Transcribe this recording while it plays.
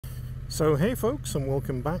So hey folks, and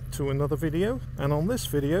welcome back to another video. And on this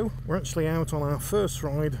video we're actually out on our first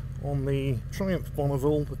ride on the Triumph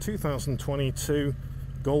Bonneville, the 2022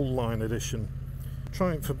 Gold Line Edition.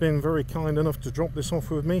 Triumph have been very kind enough to drop this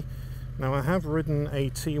off with me. Now I have ridden a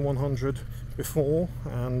T100 before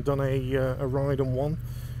and done a ride on one,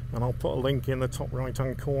 and I'll put a link in the top right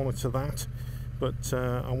hand corner to that. But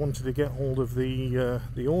I wanted to get hold of the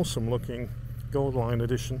awesome looking Gold Line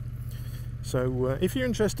Edition. So if you're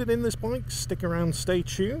interested in this bike, stick around, stay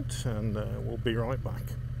tuned, and we'll be right back.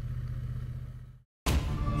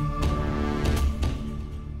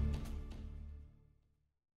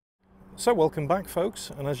 So welcome back folks,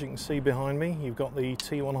 and as you can see behind me, you've got the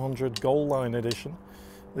T100 Gold Line Edition.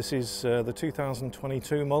 This is the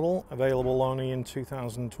 2022 model, available only in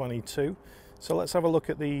 2022. So let's have a look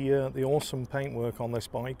at the awesome paintwork on this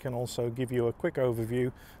bike, and also give you a quick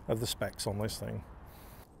overview of the specs on this thing.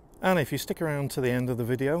 And if you stick around to the end of the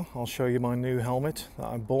video, I'll show you my new helmet that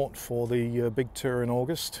I bought for the big tour in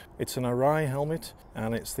August. It's an Arai helmet,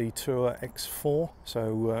 and it's the Tour X4.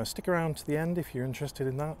 So stick around to the end if you're interested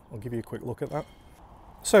in that. I'll give you a quick look at that.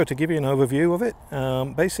 So to give you an overview of it,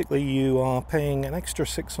 basically you are paying an extra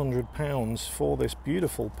 £600 for this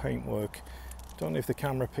beautiful paintwork. Don't know if the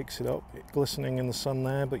camera picks it up, it's glistening in the sun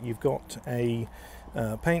there, but you've got a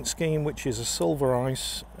paint scheme which is a silver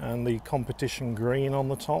ice and the competition green on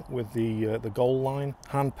the top with the gold line,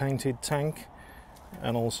 hand painted tank,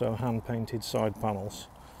 and also hand painted side panels.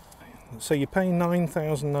 So you're paying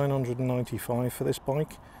 $9,995 for this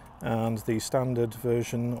bike, and the standard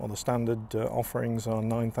version or the standard offerings are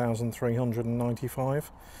 $9,395.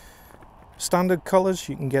 Standard colours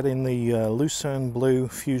you can get in the Lucerne Blue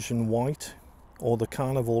Fusion White, or the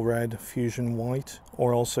Carnival Red Fusion White,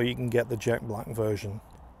 or also you can get the Jet Black version.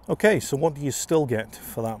 Okay, so what do you still get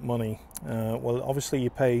for that money? Well, obviously you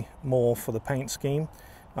pay more for the paint scheme.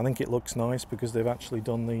 I think it looks nice because they've actually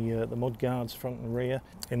done the mud guards front and rear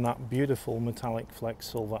in that beautiful metallic flex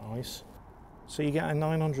silver ice. So you get a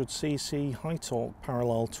 900cc high torque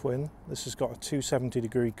parallel twin. This has got a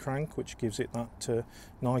 270-degree crank, which gives it that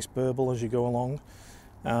nice burble as you go along.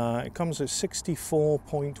 It comes at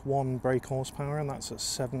 64.1 brake horsepower, and that's at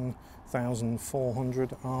 7,400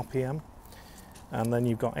 RPM. And then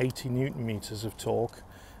you've got 80 Newton meters of torque,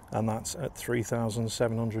 and that's at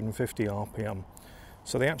 3,750 RPM.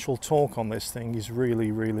 So the actual torque on this thing is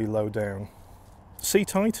really, really low down.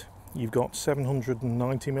 Seat height, you've got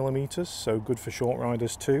 790 millimeters, so good for short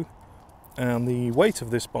riders too. And the weight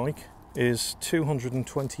of this bike is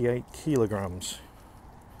 228 kilograms.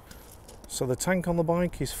 So the tank on the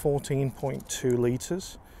bike is 14.2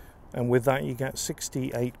 litres, and with that you get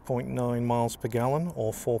 68.9 miles per gallon,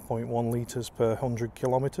 or 4.1 litres per 100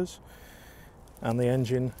 kilometres. And the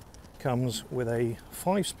engine comes with a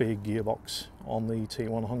 5-speed gearbox on the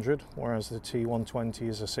T100, whereas the T120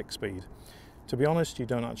 is a 6-speed. To be honest, you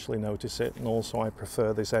don't actually notice it, and also I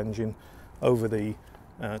prefer this engine over the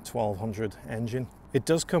 1200 engine. It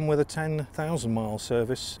does come with a 10,000 mile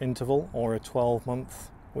service interval, or a 12-month,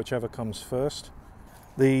 whichever comes first.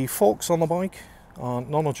 The forks on the bike are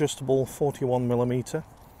non-adjustable 41mm,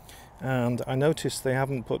 and I noticed they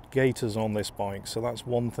haven't put gaiters on this bike, so that's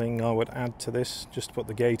one thing I would add to this, just to put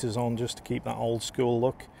the gaiters on, just to keep that old school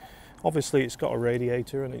look. Obviously it's got a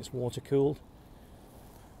radiator and it's water cooled.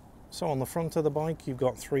 So on the front of the bike you've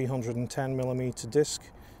got 310mm disc,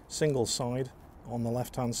 single side on the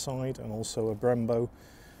left hand side, and also a Brembo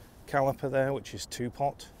caliper there, which is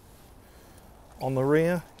 2-pot. On the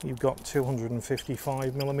rear you've got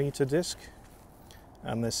 255mm disc,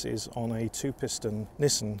 and this is on a 2-piston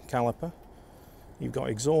Nissan caliper. You've got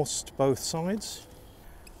exhaust both sides.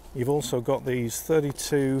 You've also got these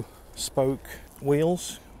 32 spoke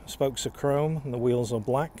wheels. Spokes are chrome and the wheels are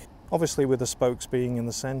black. Obviously with the spokes being in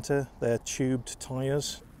the centre, they're tubed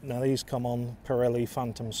tyres. Now these come on Pirelli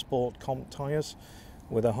Phantom Sport comp tyres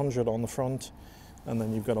with 100 on the front, and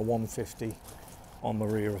then you've got a 150 on the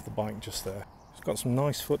rear of the bike just there. It's got some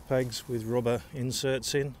nice foot pegs with rubber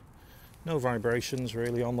inserts in. No vibrations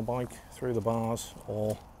really on the bike through the bars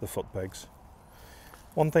or the foot pegs.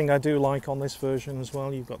 One thing I do like on this version as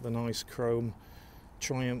well, you've got the nice chrome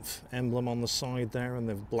Triumph emblem on the side there, and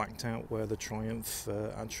they've blacked out where the Triumph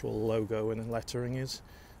actual logo and lettering is.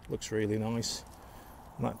 Looks really nice.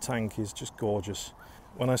 And that tank is just gorgeous.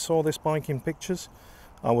 When I saw this bike in pictures,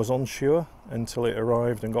 I was unsure until it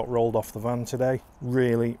arrived and got rolled off the van today.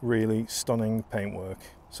 Really, really stunning paintwork.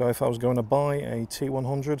 So if I was going to buy a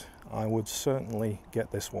T100, I would certainly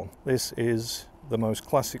get this one. This is the most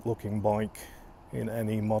classic looking bike in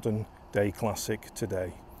any modern day classic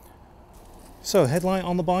today. So headlight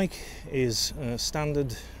on the bike is a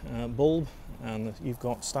standard bulb, and you've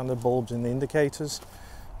got standard bulbs in the indicators,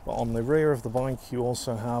 but on the rear of the bike you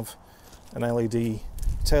also have an LED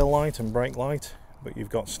tail light and brake light, but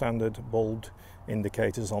you've got standard bulbed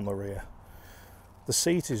indicators on the rear. The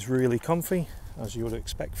seat is really comfy, as you would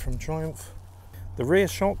expect from Triumph. The rear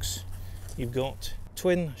shocks, you've got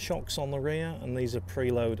twin shocks on the rear, and these are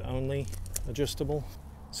preload only adjustable.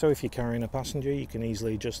 So if you're carrying a passenger, you can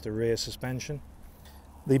easily adjust the rear suspension.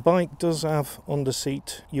 The bike does have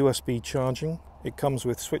under-seat USB charging. It comes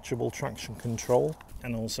with switchable traction control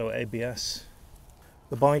and also ABS.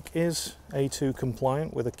 The bike is A2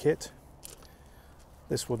 compliant with a kit.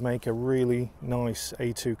 This would make a really nice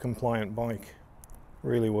A2 compliant bike,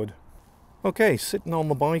 really would. Okay, sitting on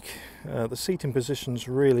the bike, the seating position's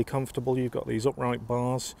really comfortable. You've got these upright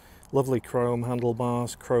bars, lovely chrome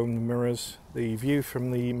handlebars, chrome mirrors. The view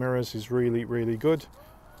from the mirrors is really, really good.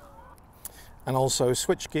 And also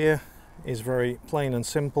switchgear is very plain and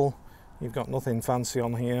simple. You've got nothing fancy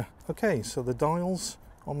on here. Okay, so the dials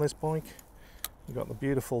on this bike, you've got the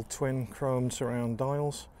beautiful twin chrome surround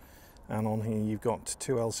dials, and on here you've got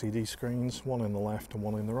two LCD screens, one in the left and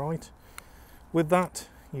one in the right. With that,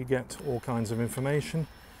 you get all kinds of information.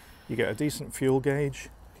 You get a decent fuel gauge,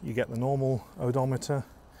 you get the normal odometer,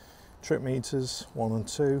 trip meters 1 and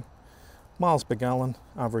 2, miles per gallon,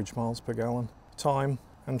 average miles per gallon, time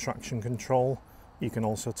and traction control. You can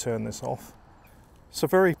also turn this off. So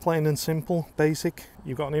very plain and simple, basic.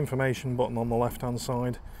 You've got an information button on the left hand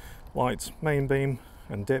side, lights, main beam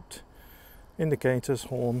and dipped, indicators,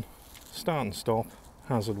 horn, start and stop,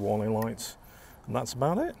 hazard warning lights, and that's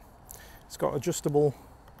about it. It's got adjustable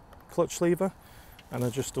clutch lever and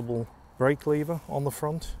adjustable brake lever on the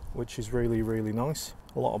front, which is really, really nice.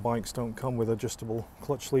 A lot of bikes don't come with adjustable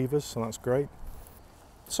clutch levers, so that's great.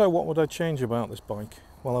 So what would I change about this bike?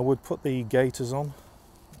 Well, I would put the gaiters on,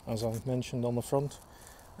 as I've mentioned, on the front,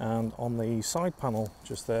 and on the side panel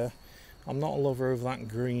just there. I'm not a lover of that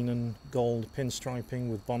green and gold pinstriping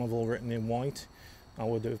with Bonneville written in white. I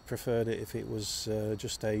would have preferred it if it was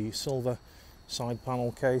just a silver side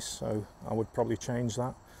panel case, so I would probably change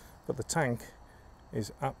that. But the tank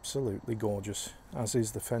is absolutely gorgeous, as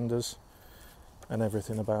is the fenders and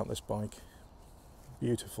everything about this bike.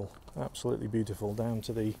 Beautiful, absolutely beautiful, down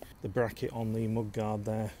to the bracket on the mudguard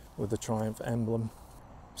there with the Triumph emblem.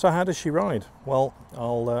 So how does she ride? Well,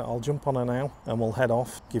 I'll jump on her now and we'll head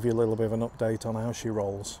off, give you a little bit of an update on how she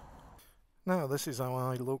rolls. Now this is how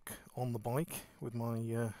I look on the bike with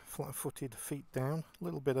my flat-footed feet down, a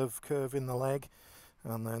little bit of curve in the leg,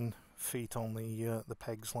 and then feet on the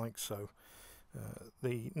pegs like so.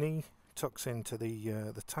 The knee tucks into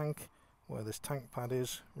the tank, where this tank pad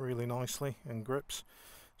is, really nicely, and grips.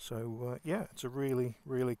 So yeah, it's a really,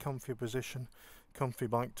 really comfy position, comfy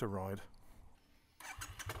bike to ride.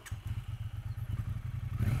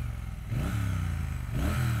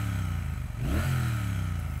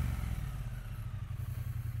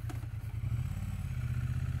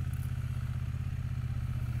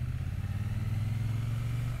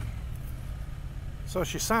 So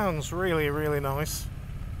she sounds really, really nice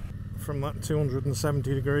from that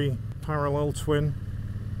 270-degree parallel twin.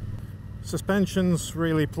 Suspension's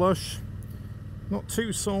really plush, not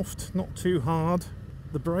too soft, not too hard.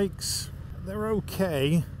 The brakes, they're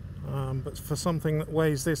okay, but for something that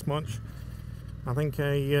weighs this much, I think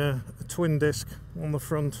a twin disc on the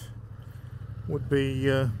front would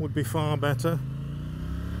be far better.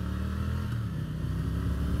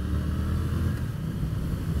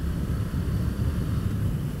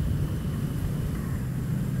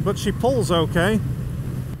 But she pulls okay.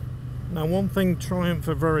 Now, one thing Triumph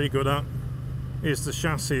are very good at is the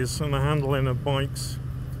chassis and the handling of bikes.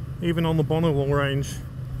 Even on the Bonneville range,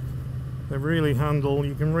 they really handle,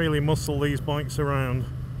 you can really muscle these bikes around.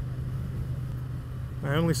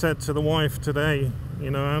 I only said to the wife today, you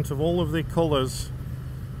know, out of all of the colours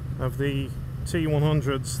of the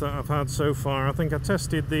T100s that I've had so far, I think I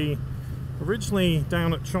tested originally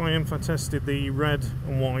down at Triumph I tested the red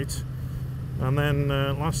and white. And then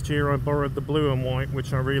last year I borrowed the blue and white,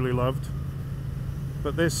 which I really loved.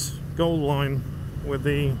 But this gold line with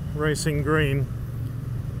the racing green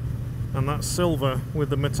and that silver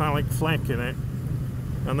with the metallic fleck in it,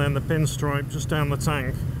 and then the pinstripe just down the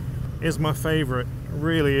tank, is my favourite. It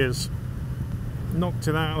really is. Knocked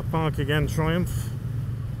it out of the park again, Triumph.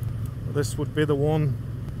 This would be the one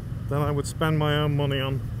that I would spend my own money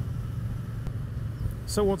on.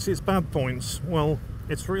 So what's its bad points? Well,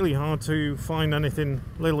 it's really hard to find anything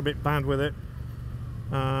a little bit bad with it.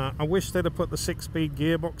 I wish they'd have put the 6-speed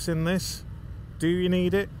gearbox in this. Do you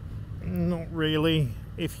need it? Not really.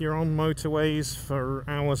 If you're on motorways for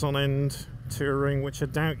hours on end, touring, which I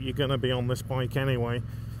doubt you're going to be on this bike anyway,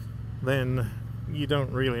 then you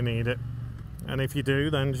don't really need it. And if you do,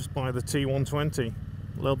 then just buy the T120.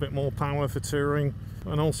 A little bit more power for touring,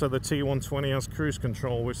 and also the T120 has cruise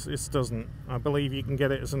control, which this doesn't. I believe you can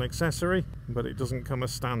get it as an accessory, but it doesn't come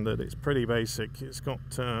as standard. It's pretty basic. It's got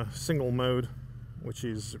single mode, which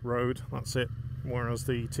is road, that's it, whereas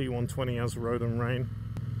the T120 has road and rain.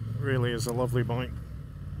 It really is a lovely bike.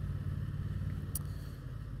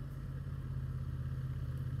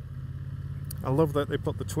 I love that they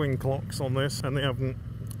put the twin clocks on this, and they haven't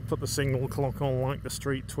put the single clock on like the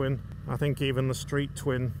Street Twin. I think even the Street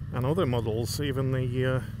Twin and other models, even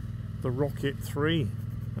the Rocket 3,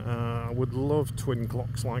 would love twin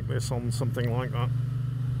clocks like this on something like that.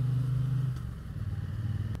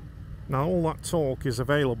 Now all that torque is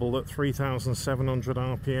available at 3,700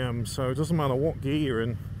 RPM, so it doesn't matter what gear you're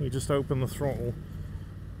in, you just open the throttle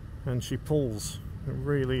and she pulls. It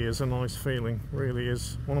really is a nice feeling, really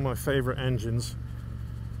is one of my favourite engines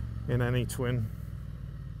in any twin.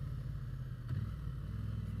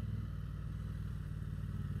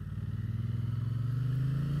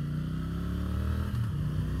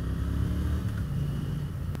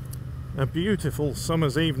 A beautiful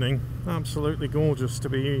summer's evening, absolutely gorgeous to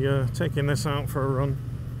be taking this out for a run.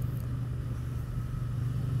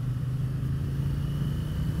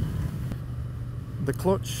 The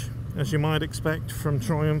clutch, as you might expect from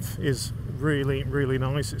Triumph, is really, really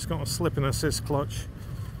nice. It's got a slip and assist clutch,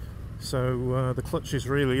 so the clutch is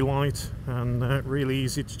really light and really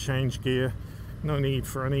easy to change gear. No need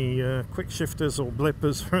for any quick shifters or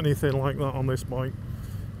blippers or anything like that on this bike.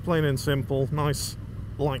 Plain and simple, nice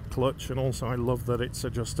light clutch, and also I love that it's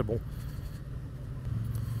adjustable.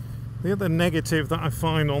 The other negative that I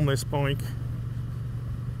find on this bike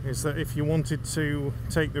is that if you wanted to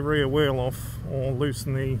take the rear wheel off or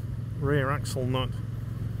loosen the rear axle nut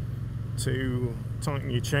to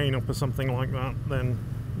tighten your chain up or something like that, then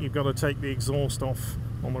you've got to take the exhaust off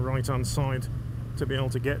on the right hand side to be able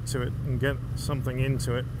to get to it and get something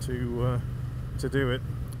into it to do it.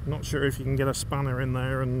 Not sure if you can get a spanner in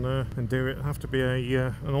there and do it. It'd have to be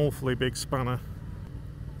an awfully big spanner.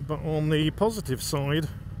 But on the positive side,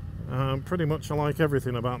 pretty much I like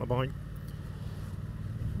everything about the bike.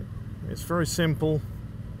 It's very simple,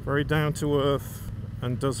 very down to earth,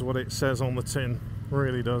 and does what it says on the tin.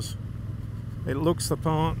 Really does. It looks the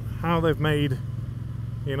part. How they've made,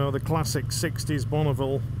 you know, the classic 60s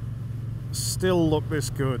Bonneville still look this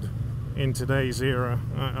good in today's era,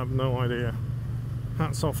 I have no idea.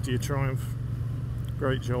 Hats off to you, Triumph.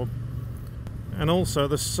 Great job. And also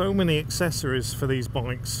there's so many accessories for these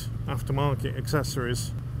bikes, aftermarket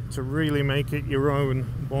accessories, to really make it your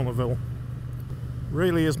own Bonneville.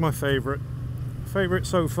 Really is my favourite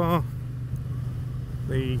so far.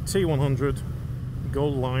 The T100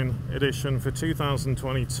 Gold Line edition for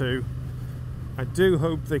 2022. I do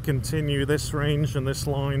hope they continue this range and this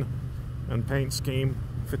line and paint scheme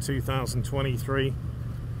for 2023,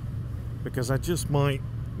 because I just might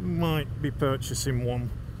be purchasing one,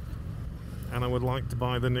 and I would like to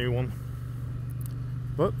buy the new one.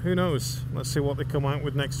 But who knows? Let's see what they come out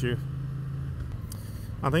with next year.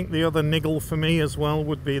 I think the other niggle for me as well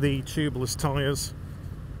would be the tubeless tyres.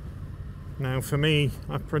 Now for me,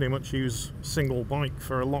 I pretty much use single bike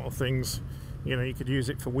for a lot of things. You know, you could use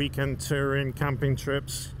it for weekend touring, camping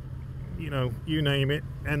trips, you know, you name it,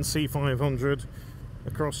 NC 500,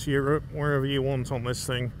 across Europe, wherever you want on this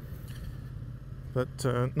thing. But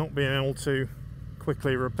not being able to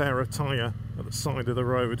quickly repair a tyre at the side of the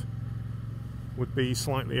road would be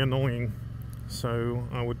slightly annoying. So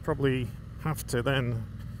I would probably have to then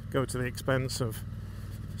go to the expense of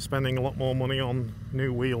spending a lot more money on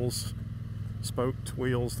new wheels, spoked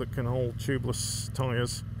wheels that can hold tubeless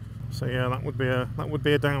tyres. So yeah, that would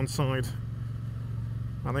be a downside.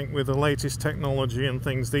 I think with the latest technology and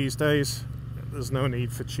things these days, there's no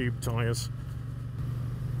need for tube tyres.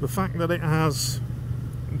 The fact that it has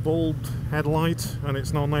bulbed headlight and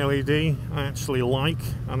it's non-LED, I actually like.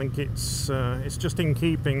 I think it's just in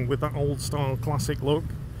keeping with that old style classic look,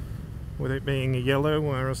 with it being a yellow,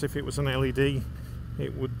 whereas if it was an LED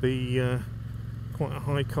it would be quite a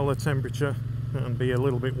high colour temperature and be a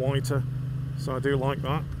little bit whiter. So I do like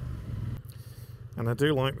that, and I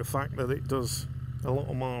do like the fact that it does a lot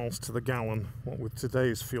of miles to the gallon, what with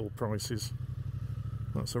today's fuel prices.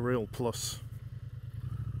 That's a real plus.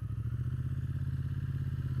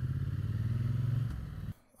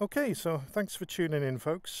 Okay, so thanks for tuning in,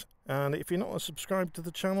 folks. And if you're not subscribed to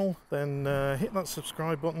the channel, then hit that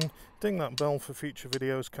subscribe button, ding that bell for future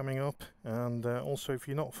videos coming up, and also if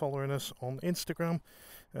you're not following us on Instagram,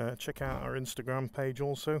 check out our Instagram page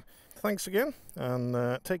also. Thanks again,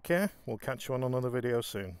 and take care. We'll catch you on another video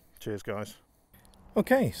soon. Cheers, guys.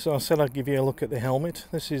 Okay, so I said I'd give you a look at the helmet.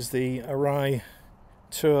 This is the Arai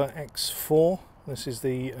Tour X4. This is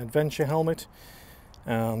the adventure helmet,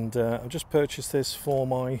 and I've just purchased this for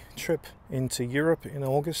my trip into Europe in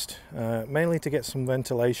August, mainly to get some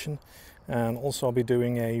ventilation, and also I'll be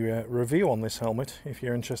doing a review on this helmet. If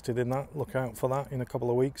you're interested in that, look out for that in a couple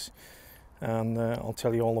of weeks, and I'll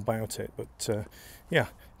tell you all about it. But yeah,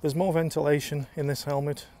 there's more ventilation in this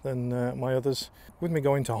helmet than my others. With me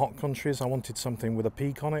going to hot countries, I wanted something with a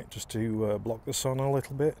peak on it just to block the sun a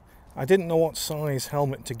little bit. I didn't know what size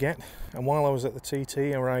helmet to get, and while I was at the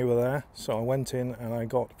TT, Arai were there, so I went in and I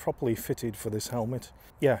got properly fitted for this helmet.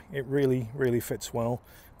 Yeah, it really fits well.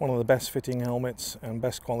 One of the best fitting helmets and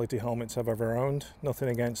best quality helmets I've ever owned. Nothing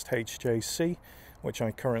against HJC, which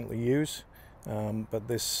I currently use, but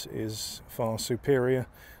this is far superior.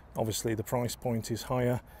 Obviously the price point is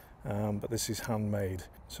higher, but this is handmade.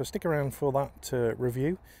 So stick around for that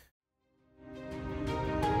review.